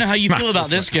I probably know how you feel about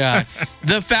this guy.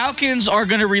 The Falcons are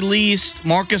going to release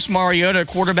Marcus Mariota, a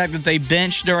quarterback that they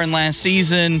benched during last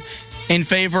season, in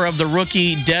favor of the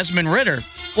rookie Desmond Ridder.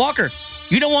 Walker,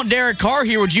 You don't want Derek Carr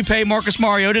here. Would you pay Marcus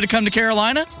Mariota to come to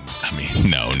Carolina? I mean,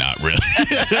 no, not really.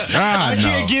 I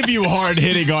can't give you hard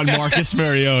hitting on Marcus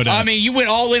Mariota. I mean, you went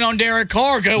all in on Derek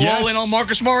Carr. Go all in on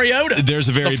Marcus Mariota. There's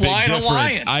a very big difference.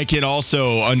 Hawaiian. I can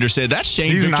also understand. That's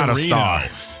Shane He's Victorino. not a star.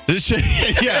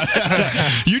 Yeah.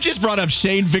 You just brought up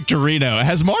Shane Victorino.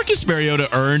 Has Marcus Mariota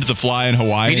earned the Flying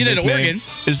Hawaiian? He did it at nickname? Oregon.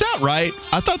 Is that right?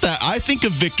 I think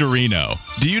of Victorino.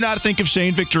 Do you not think of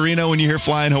Shane Victorino when you hear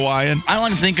Flying Hawaiian? I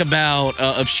don't think about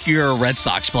obscure Red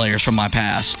Sox players from my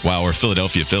past. Wow, or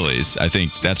Philadelphia Phillies. I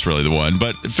think that's really the one.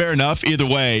 But fair enough. Either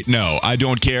way, no, I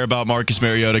don't care about Marcus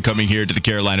Mariota coming here to the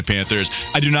Carolina Panthers.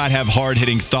 I do not have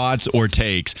hard-hitting thoughts or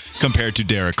takes compared to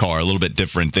Derek Carr. A little bit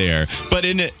different there. But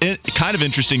kind of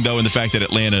interesting, though, in the fact that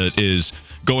Atlanta is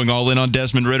going all in on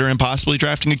Desmond Ridder and possibly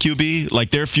drafting a QB.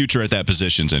 Like, their future at that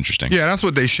position is interesting. Yeah, that's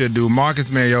what they should do. Marcus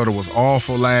Mariota was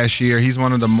awful last year. He's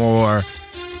one of the more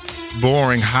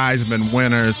boring Heisman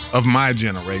winners of my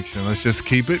generation. Let's just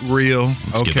keep it real.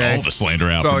 Let's get all the slander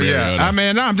out. So, yeah, I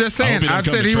mean, I'm just saying. I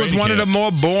said he was one of the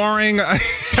more boring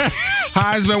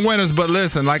Heisman winners. But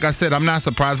listen, like I said, I'm not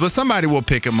surprised. But somebody will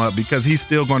pick him up because he's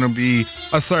still going to be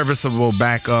a serviceable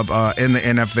backup in the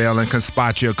NFL and can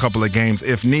spot you a couple of games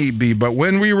if need be. But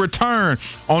when we return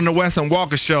on the Wes and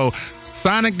Walker Show,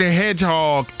 Sonic the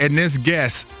Hedgehog and this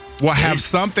guest will have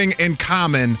something in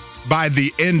common by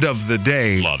the end of the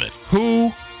day. Love it.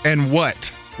 Who and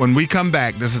what? When we come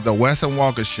back, this is the Wes and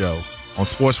Walker Show on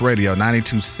Sports Radio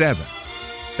 92.7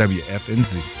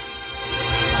 WFNZ.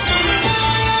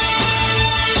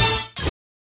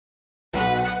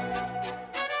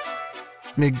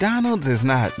 McDonald's is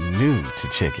not new to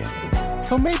chicken.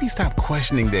 So maybe stop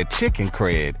questioning their chicken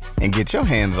cred and get your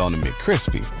hands on the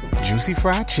McCrispy. Juicy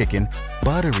fried chicken,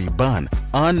 buttery bun,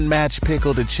 unmatched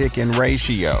pickle to chicken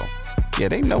ratio. Yeah,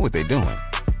 they know what they're doing.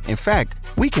 In fact,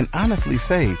 we can honestly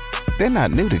say they're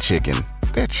not new to chicken.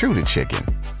 They're true to chicken.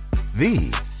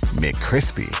 The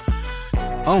McCrispy.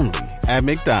 Only at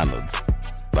McDonald's.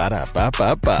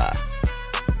 Ba-da-ba-ba-ba.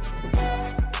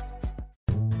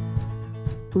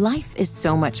 Life is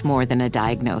so much more than a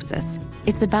diagnosis.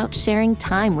 It's about sharing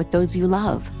time with those you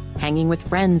love, hanging with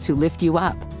friends who lift you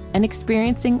up, and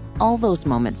experiencing all those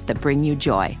moments that bring you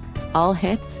joy. All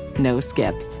hits, no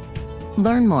skips.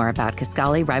 Learn more about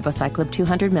Kisqali Ribociclib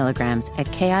 200 milligrams at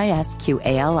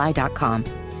KISQALI.com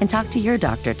and talk to your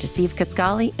doctor to see if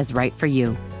Kisqali is right for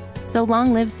you. So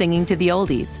long live singing to the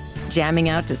oldies, jamming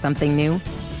out to something new,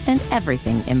 and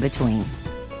everything in between.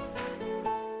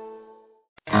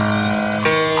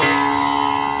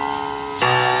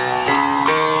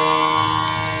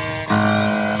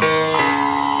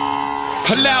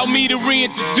 Allow me to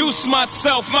reintroduce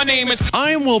myself. My name is...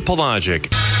 I'm Will Pelagic.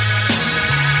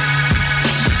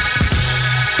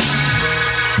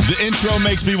 The intro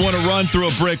makes me want to run through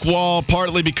a brick wall,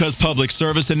 partly because public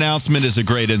service announcement is a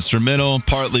great instrumental,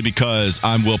 partly because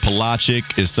I'm Will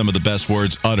Pelagic is some of the best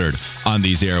words uttered on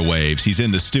these airwaves. He's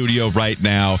in the studio right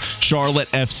now, Charlotte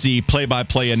FC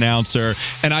play-by-play announcer,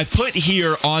 and I put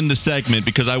here on the segment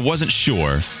because I wasn't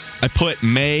sure, I put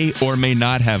may or may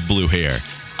not have blue hair.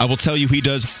 I will tell you he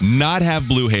does not have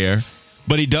blue hair,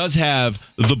 but he does have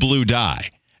the blue dye.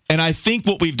 And I think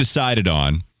what we've decided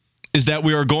on is that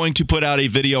we are going to put out a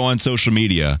video on social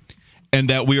media and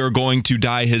that we are going to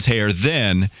dye his hair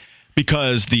then,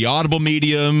 because the audible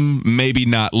medium maybe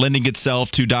not lending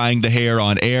itself to dyeing the hair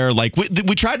on air. Like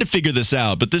we tried to figure this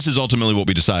out, but this is ultimately what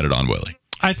we decided on, Willie.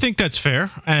 I think that's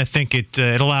fair. I think it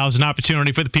allows an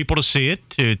opportunity for the people to see it,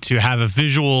 to have a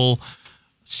visual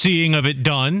seeing of it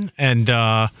done. And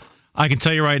I can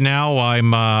tell you right now,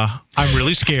 I'm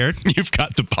really scared. You've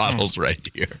got the bottles right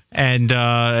here, and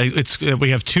we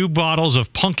have 2 bottles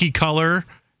of Punky Color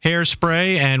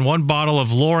hairspray and 1 bottle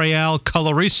of L'Oreal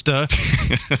Colorista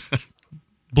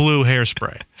blue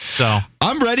hairspray. So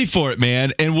I'm ready for it,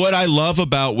 man. And what I love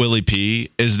about Willie P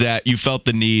is that you felt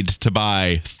the need to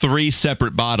buy 3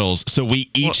 separate bottles, so we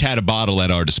each had a bottle at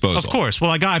our disposal. Of course.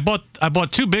 Well, I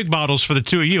bought 2 big bottles for the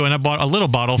 2 of you, and I bought a little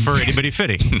bottle for Itty Bitty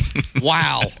Fitty.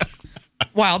 Wow.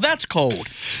 Wow, that's cold.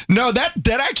 No, that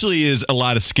actually is a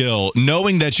lot of skill.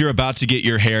 Knowing that you're about to get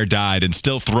your hair dyed and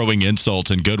still throwing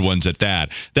insults and good ones at that.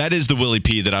 That is the Willie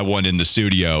P that I want in the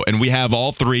studio. And we have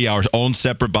all 3 our own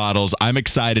separate bottles. I'm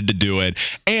excited to do it.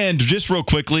 And just real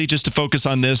quickly, just to focus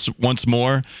on this once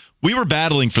more, we were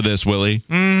battling for this, Willie.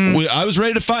 I was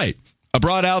ready to fight. I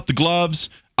brought out the gloves.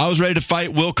 I was ready to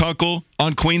fight Will Kunkel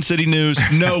on Queen City News.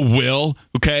 No, Will,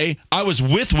 okay? I was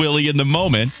with Willie in the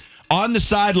moment, on the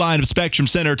sideline of Spectrum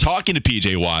Center talking to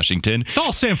P.J. Washington. It's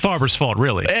all Sam Farber's fault,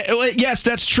 really. Yes,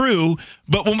 that's true.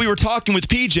 But when we were talking with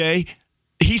P.J.,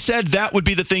 he said that would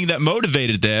be the thing that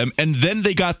motivated them, and then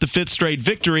they got the 5th straight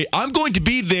victory. I'm going to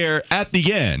be there at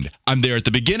the end. I'm there at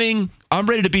the beginning. I'm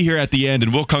ready to be here at the end,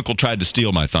 and Will Kunkel tried to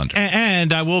steal my thunder.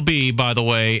 And I will be, by the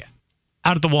way,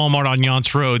 out at the Walmart on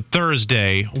Yonts Road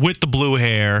Thursday with the blue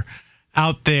hair,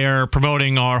 out there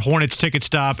promoting our Hornets ticket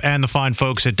stop and the fine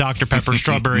folks at Dr. Pepper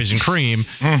Strawberries and Cream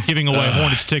giving away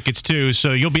Hornets tickets too.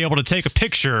 So you'll be able to take a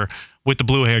picture with the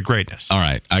blue-haired greatness. All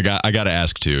right, I got to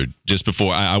ask too. Just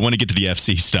before I want to get to the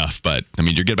FC stuff, but I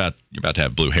mean you're about to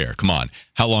have blue hair. Come on,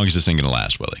 how long is this thing going to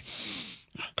last, Willie?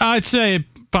 I'd say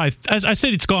as I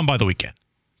said, it's gone by the weekend.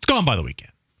 It's gone by the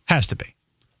weekend. Has to be.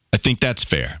 I think that's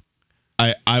fair.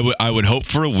 I would hope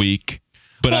for a week.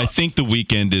 But I think the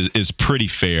weekend is pretty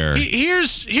fair.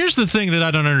 Here's the thing that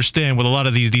I don't understand with a lot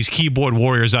of these keyboard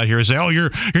warriors out here say, oh, you're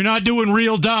not doing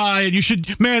real die and you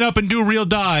should man up and do real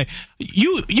die.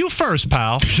 You first,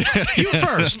 pal. You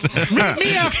first.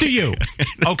 Me after you.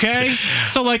 Okay?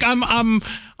 So like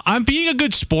I'm being a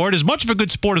good sport, as much of a good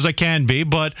sport as I can be,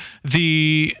 but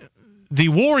the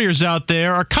Warriors out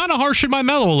there are kind of harshing my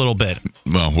mellow a little bit.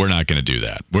 Well, we're not going to do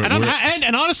that.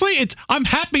 And honestly, I'm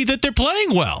happy that they're playing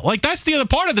well. Like, that's the other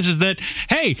part of this is that,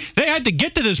 hey, they had to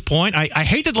get to this point. I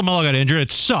hate that LaMelo got injured.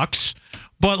 It sucks.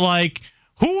 But, like,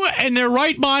 who in their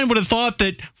right mind would have thought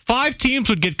that 5 teams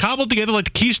would get cobbled together like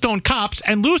the Keystone Cops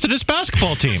and lose to this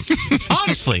basketball team?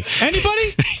 Honestly.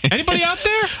 Anybody? Anybody out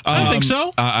there? I don't think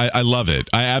so. I love it.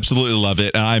 I absolutely love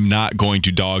it. And I'm not going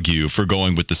to dog you for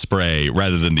going with the spray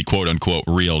rather than the quote-unquote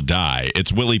real die.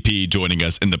 It's Willie P joining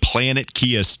us in the Planet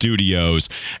Kia studios,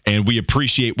 and we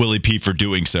appreciate Willie P for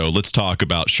doing so. Let's talk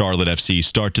about Charlotte FC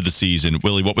start to the season.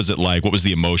 Willie, what was it like? What was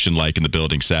the emotion like in the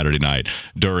building Saturday night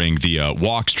during the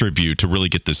Walks tribute to really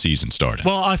get the season started?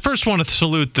 Well, I first want to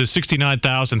salute the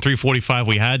 69,345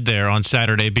 we had there on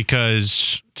Saturday,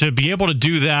 because to be able to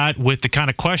do that with the kind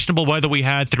of questionable weather we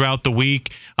had throughout the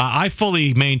week, I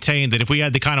fully maintain that if we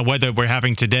had the kind of weather we're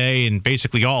having today and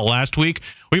basically all last week,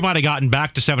 we might have gotten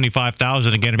back to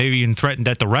 75,000 again, maybe even threatened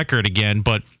at the record again.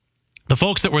 But the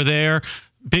folks that were there,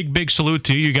 big salute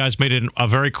to you. You guys made it a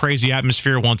very crazy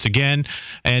atmosphere once again.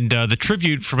 And the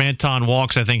tribute from Anton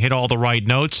Walks, I think, hit all the right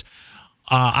notes.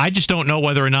 I just don't know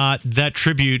whether or not that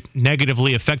tribute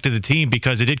negatively affected the team,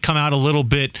 because it did come out a little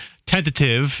bit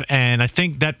tentative, and I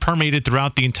think that permeated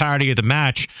throughout the entirety of the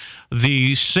match.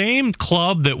 The same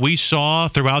club that we saw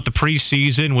throughout the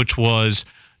preseason, which was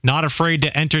not afraid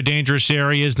to enter dangerous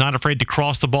areas, not afraid to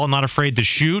cross the ball, not afraid to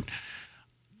shoot,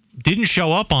 didn't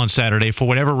show up on Saturday for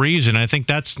whatever reason. I think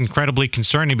that's incredibly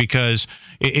concerning, because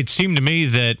it seemed to me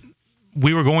that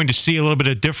we were going to see a little bit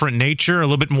of different nature, a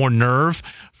little bit more nerve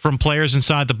from players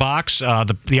inside the box.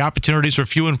 The opportunities were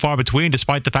few and far between,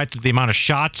 despite the fact that the amount of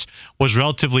shots was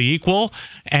relatively equal.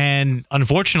 And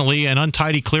unfortunately, an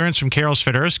untidy clearance from Karol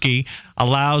Swiderski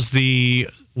allows the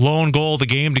lone goal of the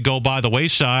game to go by the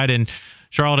wayside, and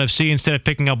Charlotte FC, instead of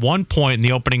picking up 1 point in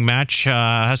the opening match,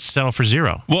 has to settle for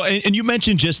 0. Well, and you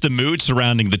mentioned just the mood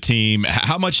surrounding the team.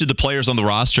 How much did the players on the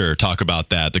roster talk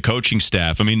about that, the coaching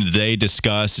staff? I mean, did they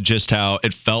discuss just how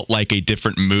it felt like a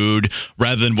different mood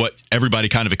rather than what everybody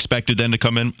kind of expected them to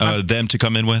come in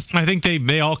with? I think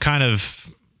they all kind of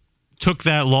took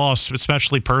that loss,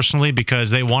 especially personally,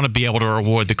 because they want to be able to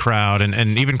reward the crowd.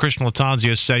 And even Christian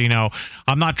Latanzio said,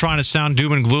 I'm not trying to sound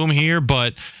doom and gloom here,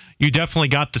 but you definitely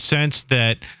got the sense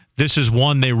that this is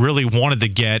one they really wanted to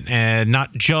get, and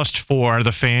not just for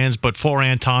the fans, but for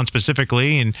Anton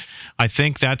specifically. And I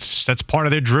think that's part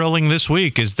of their drilling this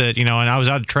week, is that, and I was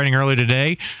out training earlier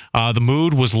today. The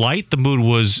mood was light. The mood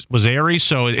was airy.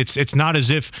 So it's not as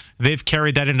if they've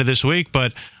carried that into this week,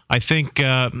 but I think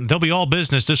they'll be all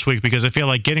business this week, because I feel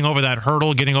like getting over that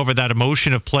hurdle, getting over that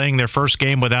emotion of playing their first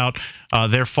game without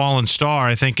their fallen star,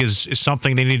 I think is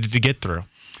something they needed to get through.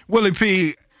 Willie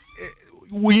P.,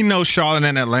 we know Charlotte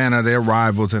and Atlanta, they're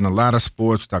rivals in a lot of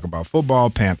sports. We talk about football,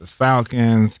 Panthers,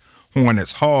 Falcons,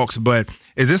 Hornets, Hawks. But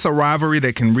is this a rivalry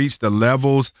that can reach the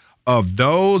levels of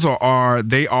those, or are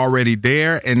they already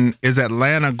there? And is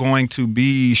Atlanta going to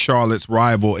be Charlotte's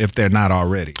rival if they're not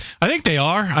already? I think they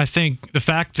are. I think the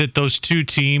fact that those two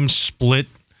teams split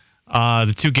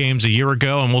the 2 games a year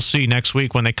ago, and we'll see next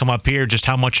week when they come up here just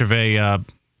how much of a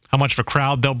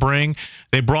crowd they'll bring.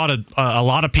 They brought a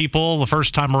lot of people the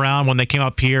first time around when they came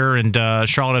up here, and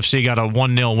Charlotte FC got a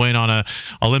 1-0 win on a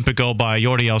Olympic goal by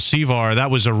Jordi Alcivar.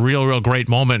 That was a real great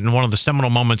moment, and one of the seminal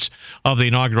moments of the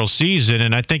inaugural season.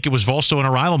 And I think it was also an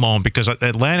arrival moment, because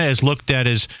Atlanta is looked at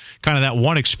as kind of that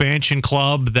one expansion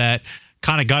club that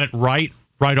kind of got it right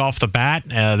off the bat.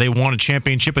 They won a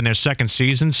championship in their second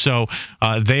season, so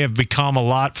they have become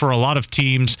for a lot of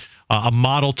teams, a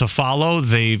model to follow.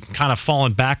 They've kind of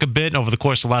fallen back a bit over the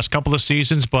course of the last couple of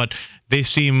seasons, but they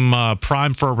seem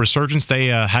primed for a resurgence. They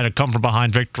had a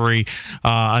come-from-behind victory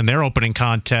in their opening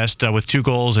contest with 2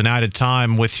 goals in added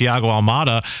time with Thiago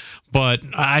Almada. But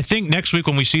I think next week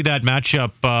when we see that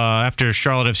matchup after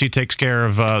Charlotte FC takes care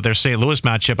of their St. Louis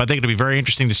matchup, I think it'll be very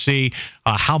interesting to see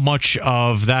how much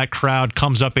of that crowd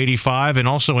comes up 85, and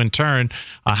also in turn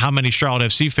how many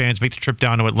Charlotte FC fans make the trip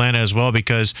down to Atlanta as well,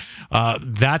 because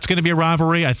that's going to be a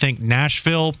rivalry. I think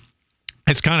Nashville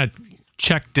has kind of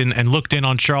checked in and looked in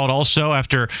on Charlotte also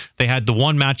after they had the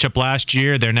one matchup last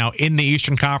year. They're now in the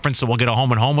Eastern Conference, so we'll get a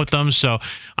home and home with them. So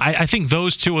I think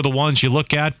those two are the ones you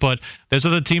look at, but there's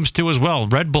other teams too as well.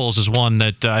 Red Bulls is one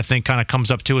that I think kind of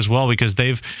comes up too as well, because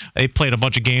they've played a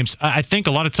bunch of games. I think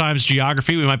a lot of times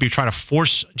geography, we might be trying to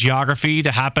force geography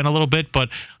to happen a little bit, but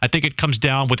I think it comes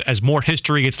down with as more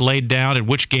history gets laid down and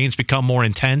which games become more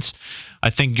intense, I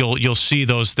think you'll see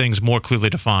those things more clearly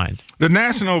defined. The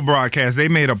national broadcast, they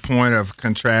made a point of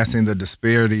contrasting the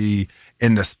disparity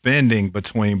in the spending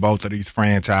between both of these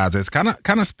franchises. Kind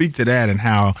of speak to that and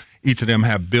how each of them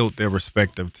have built their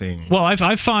respective teams. Well,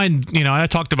 I find, I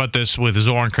talked about this with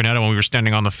Zoran Cornetto when we were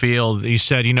standing on the field. He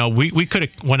said, we could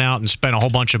have went out and spent a whole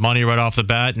bunch of money right off the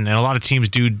bat, and a lot of teams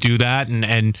do that,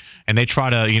 and they try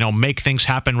to, make things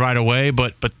happen right away.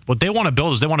 But what they want to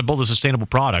build is they want to build a sustainable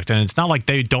product, and it's not like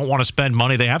they don't want to spend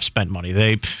money. They have spent money.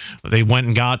 They went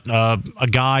and got a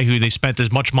guy who they spent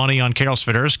as much money on, Karol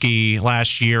Swiderski,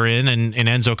 last year in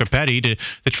Enzo Capetti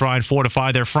to try and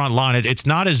fortify their front line. It's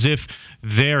not as if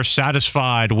they're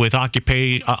satisfied with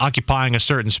occupying a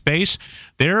certain space.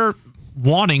 They're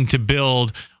wanting to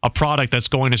build a product that's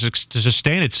going to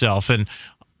sustain itself. And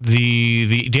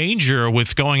the danger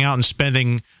with going out and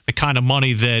spending the kind of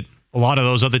money that a lot of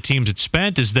those other teams had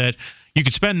spent is that you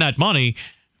could spend that money,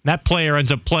 that player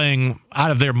ends up playing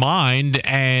out of their mind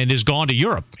and is gone to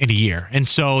Europe in a year. And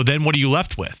so then what are you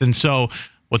left with? And so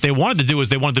what they wanted to do is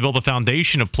they wanted to build a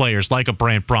foundation of players like a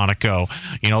Brandt Bronico,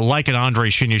 like an Andre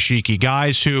Shinyashiki,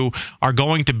 guys who are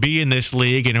going to be in this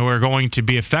league and who are going to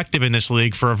be effective in this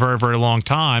league for a very, very long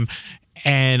time,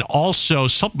 and also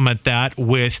supplement that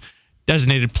with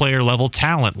designated player level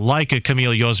talent like a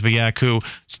Kamil Jozwiak, who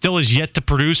still is yet to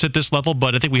produce at this level,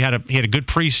 but I think he had a good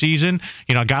preseason.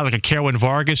 A guy like a Kerwin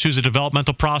Vargas, who's a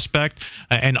developmental prospect,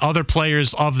 and other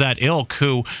players of that ilk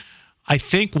who I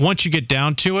think once you get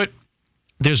down to it,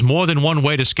 there's more than one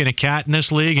way to skin a cat in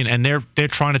this league, and they're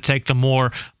trying to take the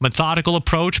more methodical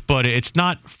approach, but it's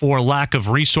not for lack of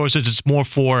resources. It's more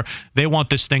for they want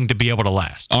this thing to be able to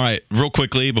last. All right, real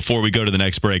quickly before we go to the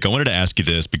next break, I wanted to ask you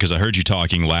this because I heard you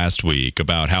talking last week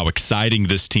about how exciting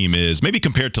this team is. Maybe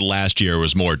compared to last year, it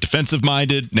was more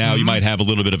defensive-minded. Now you might have a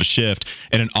little bit of a shift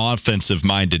and an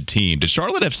offensive-minded team. Did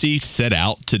Charlotte FC set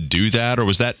out to do that, or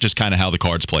was that just kind of how the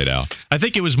cards played out? I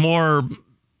think it was more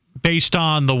based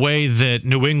on the way that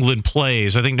New England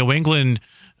plays. I think New England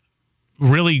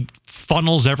really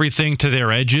funnels everything to their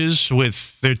edges with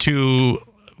their two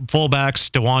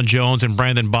fullbacks, DeJuan Jones and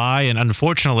Brandon Bai, and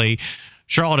unfortunately,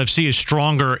 Charlotte FC is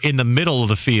stronger in the middle of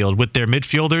the field with their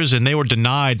midfielders, and they were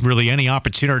denied really any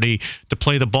opportunity to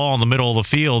play the ball in the middle of the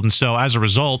field. And so as a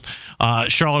result,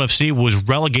 Charlotte FC was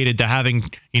relegated to having,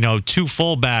 two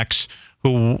fullbacks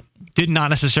who did not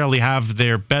necessarily have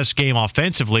their best game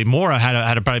offensively. Mora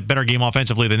had a better game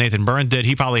offensively than Nathan Byrne did.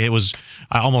 He probably was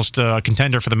almost a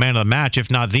contender for the man of the match,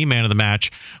 if not the man of the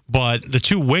match. But the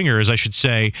two wingers, I should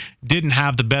say, didn't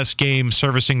have the best game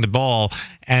servicing the ball.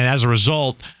 And as a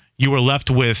result, you were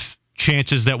left with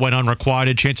chances that went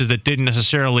unrequited, chances that didn't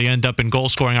necessarily end up in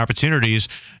goal-scoring opportunities.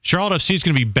 Charlotte FC is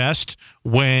going to be best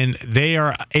when they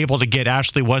are able to get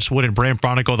Ashley Westwood and Brandt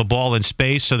Bronico the ball in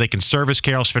space so they can service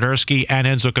Karol Swiderski and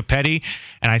Enzo Capetti.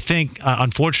 And I think,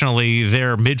 unfortunately,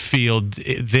 their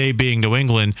midfield, they being New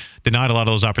England, denied a lot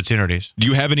of those opportunities. Do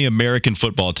you have any American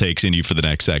football takes in you for the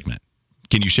next segment?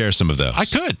 Can you share some of those? I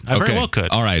could. I very well could.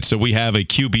 All right. So we have a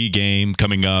QB game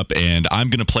coming up, and I'm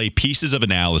going to play pieces of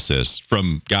analysis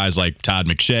from guys like Todd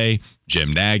McShay,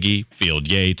 Jim Nagy,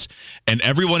 Field Yates, and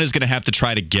everyone is going to have to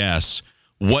try to guess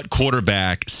what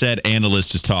quarterback said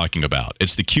analyst is talking about.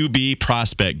 It's the QB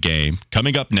prospect game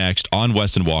coming up next on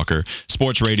Wes and Walker,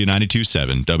 Sports Radio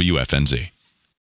 92.7 WFNZ.